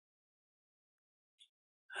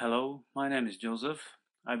Hello, my name is Joseph.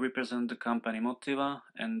 I represent the company Motiva,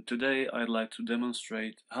 and today I'd like to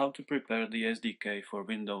demonstrate how to prepare the SDK for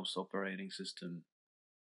Windows operating system.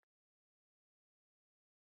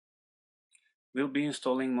 We'll be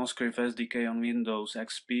installing Moscrif SDK on Windows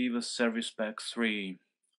XP with Service Pack 3.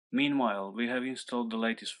 Meanwhile, we have installed the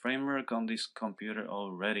latest framework on this computer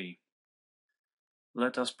already.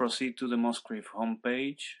 Let us proceed to the Moscrif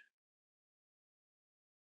homepage.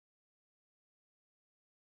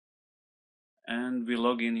 And we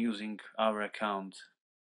log in using our account.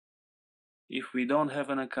 If we don't have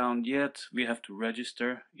an account yet, we have to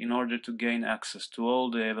register in order to gain access to all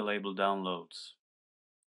the available downloads.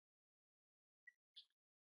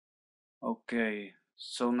 Okay,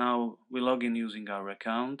 so now we log in using our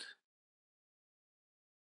account.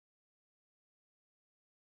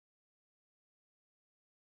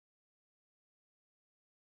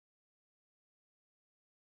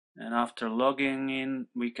 And after logging in,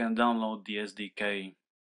 we can download the SDK.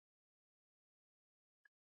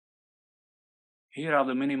 Here are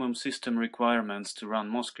the minimum system requirements to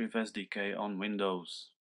run Moscrif SDK on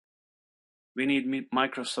Windows. We need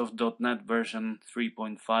Microsoft.NET version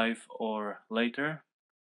 3.5 or later,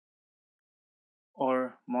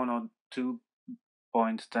 or Mono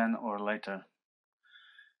 2.10 or later.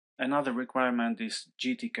 Another requirement is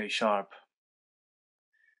GTK Sharp.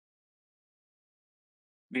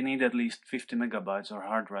 We need at least 50 megabytes or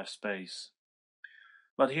hard drive space.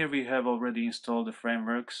 But here we have already installed the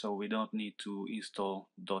framework, so we don't need to install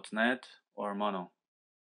 .NET or Mono.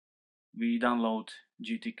 We download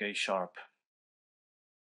GTK Sharp.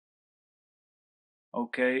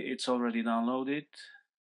 Okay, it's already downloaded,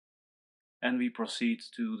 and we proceed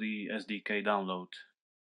to the SDK download.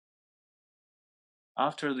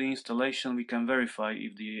 After the installation, we can verify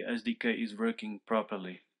if the SDK is working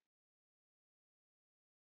properly.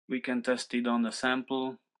 We can test it on a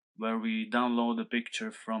sample where we download a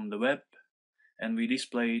picture from the web and we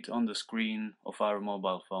display it on the screen of our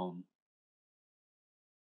mobile phone.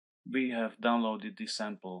 We have downloaded this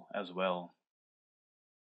sample as well.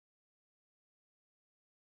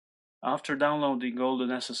 After downloading all the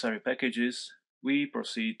necessary packages, we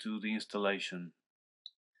proceed to the installation.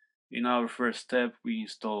 In our first step, we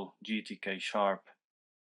install GTK Sharp.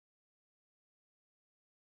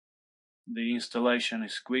 The installation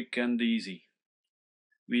is quick and easy.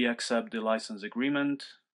 We accept the license agreement.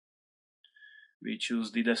 We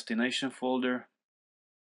choose the destination folder.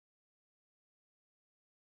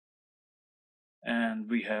 And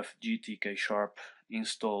we have GTK Sharp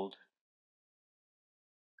installed.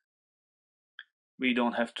 We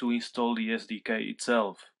don't have to install the SDK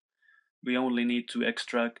itself. We only need to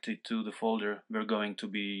extract it to the folder we're going to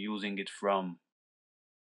be using it from.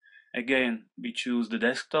 Again, we choose the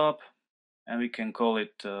desktop and we can call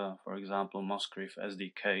it, for example, Moscrif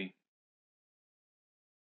SDK.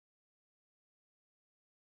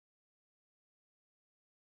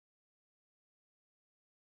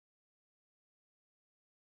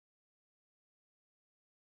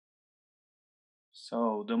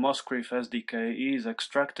 So the Moscrif SDK is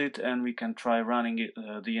extracted and we can try running it,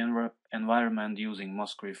 the environment using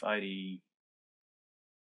Moscrif IDE.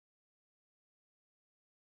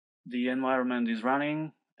 The environment is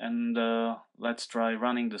running, and let's try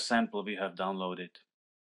running the sample we have downloaded.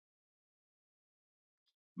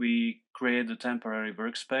 We create a temporary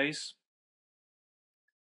workspace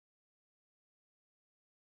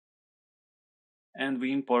and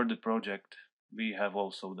we import the project we have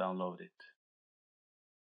also downloaded.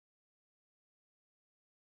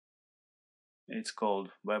 It's called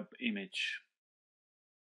web image.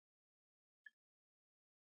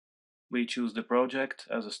 We choose the project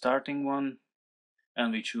as a starting one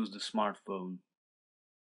and we choose the smartphone.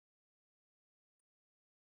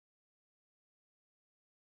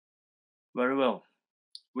 Very well.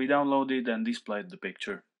 We downloaded and displayed the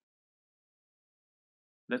picture.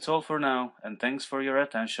 That's all for now, and thanks for your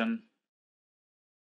attention.